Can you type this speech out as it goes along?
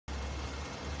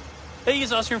Hey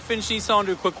guys, Oscar and Finch Nissan.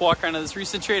 Do a quick walk around of this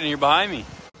recent trade, and you're behind me.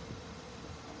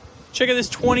 Check out this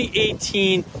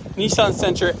 2018 Nissan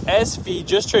Sentra SV,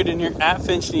 just traded in here at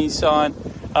Finch Nissan.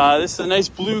 This is a nice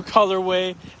blue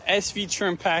colorway SV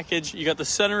trim package. You got the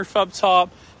sunroof up top,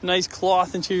 nice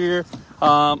cloth interior.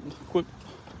 Quick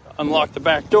unlock the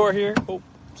back door here.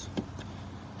 Oops.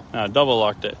 Double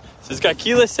locked it. So it's got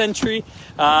keyless entry.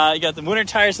 You got the winter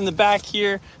tires in the back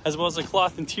here, as well as the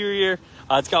cloth interior.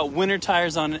 It's got winter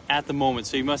tires on it at the moment,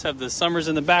 so you must have the summers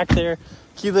in the back there.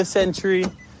 Keyless entry.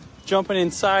 Jumping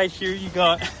inside here, you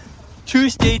got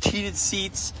 2-stage heated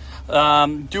seats,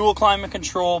 dual climate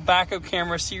control, backup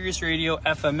camera, Sirius radio,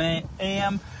 FM,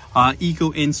 AM,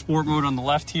 Eco in sport mode on the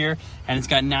left here, and it's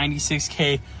got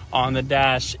 96K on the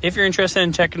dash. If you're interested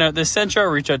in checking out this Sentra,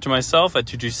 reach out to myself at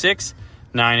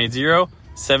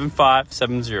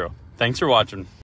 226-980-7570. Thanks for watching.